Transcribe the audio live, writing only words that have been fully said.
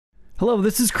Hello,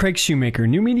 this is Craig Shoemaker,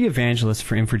 new media evangelist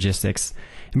for Infragistics.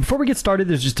 And before we get started,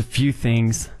 there's just a few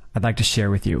things I'd like to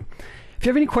share with you. If you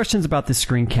have any questions about this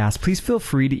screencast, please feel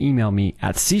free to email me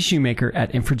at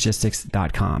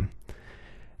cshoemaker@infragistics.com.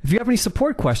 If you have any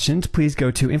support questions, please go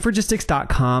to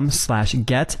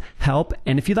infragistics.com/get-help.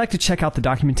 And if you'd like to check out the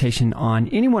documentation on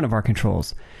any one of our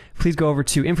controls, please go over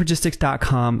to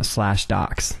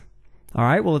infragistics.com/docs. All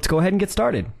right, well, let's go ahead and get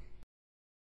started.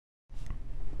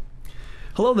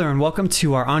 Hello there, and welcome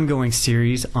to our ongoing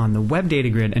series on the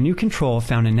WebDataGrid, a new control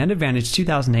found in NetAdvantage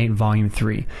 2008 Volume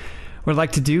 3. What I'd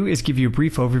like to do is give you a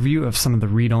brief overview of some of the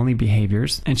read-only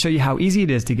behaviors and show you how easy it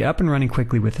is to get up and running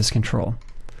quickly with this control.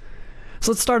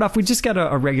 So let's start off. We just got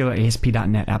a regular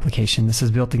ASP.NET application. This is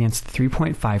built against the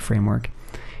 3.5 framework.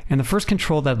 And the first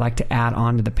control that I'd like to add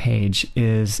onto the page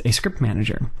is a script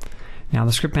manager. Now,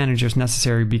 the script manager is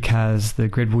necessary because the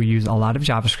grid will use a lot of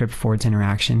JavaScript for its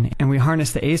interaction, and we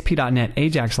harness the ASP.NET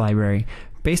AJAX library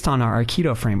based on our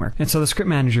Aikido framework, and so the script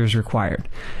manager is required.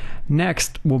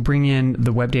 Next, we'll bring in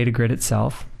the WebDataGrid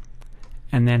itself,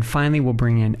 and then finally we'll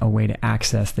bring in a way to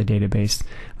access the database.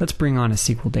 Let's bring on a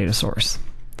SQL data source.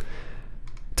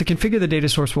 To configure the data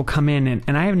source, we'll come in,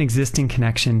 and I have an existing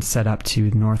connection set up to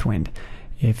Northwind.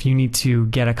 If you need to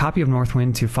get a copy of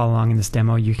Northwind to follow along in this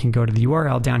demo, you can go to the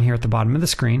URL down here at the bottom of the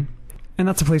screen, and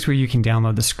that's a place where you can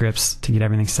download the scripts to get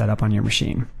everything set up on your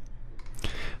machine.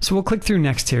 So we'll click through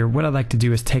next here. What I'd like to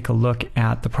do is take a look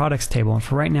at the products table, and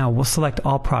for right now we'll select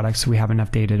all products so we have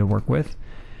enough data to work with,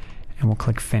 and we'll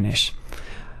click Finish.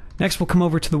 Next, we'll come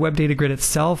over to the WebDataGrid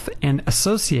itself and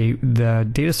associate the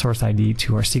data source ID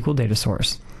to our SQL data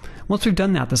source. Once we've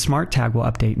done that, the Smart tag will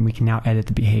update and we can now edit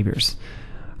the behaviors.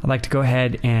 I'd like to go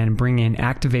ahead and bring in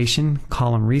activation,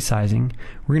 column resizing.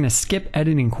 We're going to skip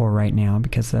editing core right now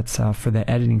because that's for the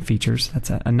editing features. That's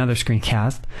another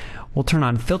screencast. We'll turn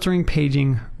on filtering,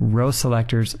 paging, row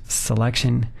selectors,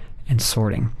 selection, and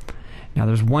sorting. Now,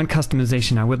 there's one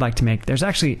customization I would like to make. There's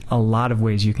actually a lot of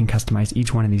ways you can customize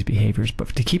each one of these behaviors, but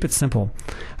to keep it simple,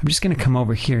 I'm just going to come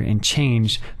over here and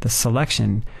change the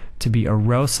selection to be a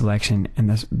row selection and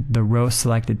the row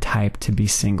selected type to be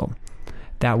single.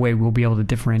 That way we'll be able to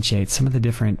differentiate some of the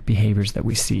different behaviors that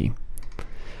we see.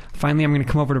 Finally, I'm going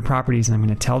to come over to properties and I'm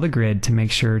going to tell the grid to make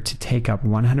sure to take up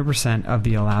 100% of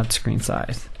the allowed screen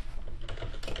size.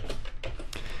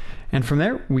 And from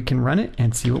there, we can run it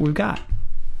and see what we've got.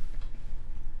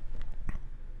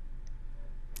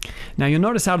 Now you'll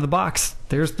notice out of the box,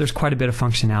 there's quite a bit of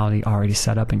functionality already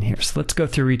set up in here. So let's go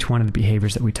through each one of the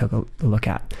behaviors that we took a look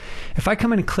at. If I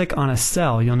come in and click on a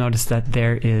cell, you'll notice that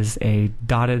there is a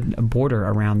dotted border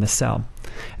around the cell.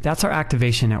 That's our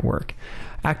activation at work.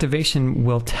 Activation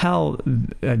will tell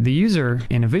the user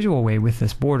in a visual way with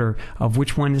this border of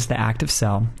which one is the active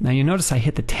cell. Now you notice I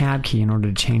hit the tab key in order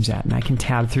to change that, and I can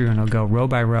tab through and it'll go row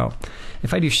by row.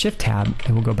 If I do shift tab,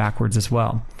 it will go backwards as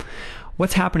well.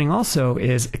 What's happening also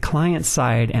is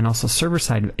client-side and also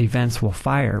server-side events will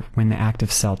fire when the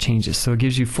active cell changes. So it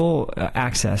gives you full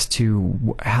access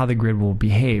to how the grid will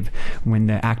behave when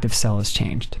the active cell is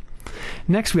changed.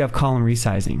 Next, we have column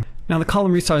resizing. Now, the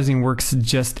column resizing works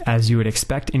just as you would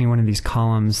expect. Any one of these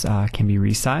columns can be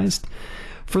resized.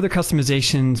 Further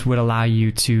customizations would allow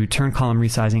you to turn column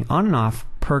resizing on and off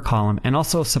per column and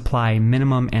also supply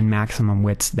minimum and maximum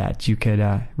widths that you could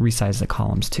resize the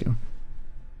columns to.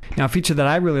 Now, a feature that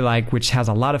I really like, which has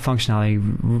a lot of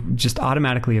functionality just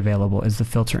automatically available, is the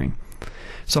filtering.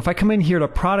 So if I come in here to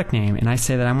product name and I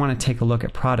say that I want to take a look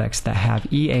at products that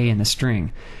have EA in the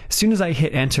string, as soon as I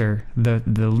hit enter,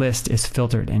 the list is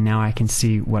filtered and now I can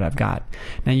see what I've got.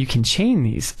 Now you can chain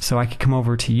these, so I could come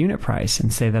over to unit price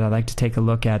and say that I'd like to take a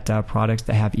look at products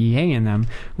that have EA in them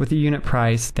with a unit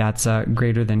price that's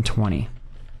greater than 20.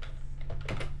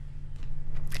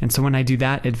 And so when I do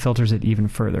that, it filters it even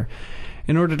further.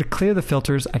 In order to clear the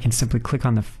filters, I can simply click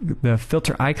on the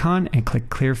filter icon and click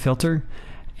Clear Filter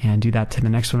and do that to the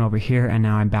next one over here, and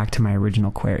now I'm back to my original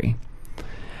query.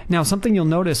 Now, something you'll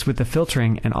notice with the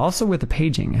filtering and also with the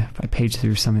paging, if I page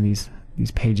through some of these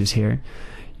pages here,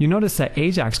 you notice that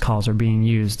AJAX calls are being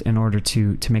used in order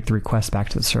to make the request back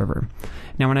to the server.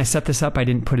 Now, when I set this up, I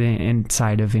didn't put it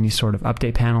inside of any sort of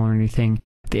update panel or anything.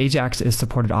 The AJAX is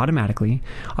supported automatically.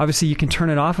 Obviously, you can turn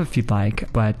it off if you'd like,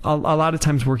 but a lot of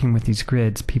times working with these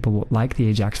grids, people like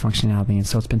the AJAX functionality, and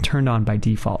so it's been turned on by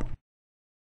default.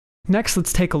 Next,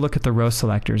 let's take a look at the row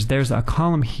selectors. There's a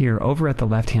column here over at the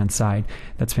left-hand side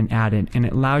that's been added, and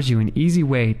it allows you an easy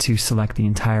way to select the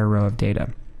entire row of data.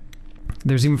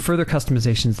 There's even further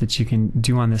customizations that you can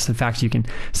do on this. In fact, you can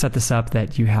set this up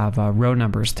that you have row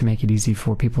numbers to make it easy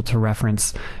for people to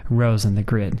reference rows in the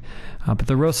grid. But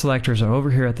the row selectors are over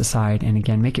here at the side, and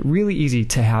again, make it really easy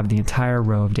to have the entire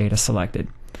row of data selected.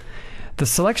 The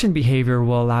selection behavior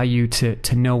will allow you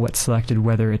to know what's selected,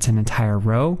 whether it's an entire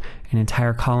row, an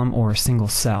entire column, or a single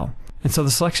cell. And so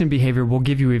the selection behavior will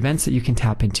give you events that you can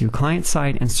tap into client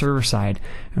side and server side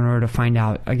in order to find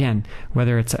out, again,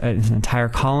 whether it's an entire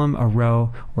column, a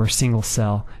row, or a single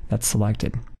cell that's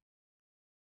selected.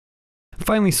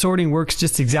 Finally, sorting works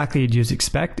just exactly as you'd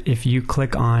expect. If you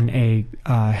click on a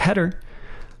header,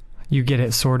 you get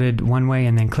it sorted one way,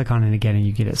 and then click on it again and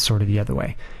you get it sorted the other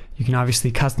way. You can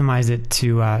obviously customize it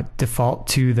to default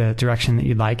to the direction that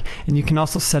you'd like, and you can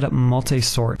also set up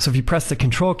multi-sort. So if you press the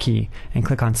Control key and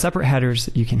click on separate headers,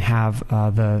 you can have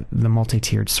the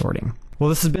multi-tiered sorting. Well,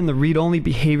 this has been the read-only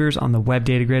behaviors on the Web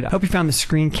Data Grid. I hope you found the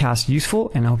screencast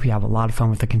useful, and I hope you have a lot of fun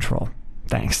with the control.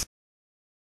 Thanks.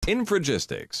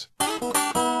 Infragistics.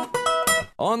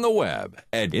 On the web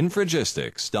at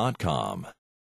infragistics.com.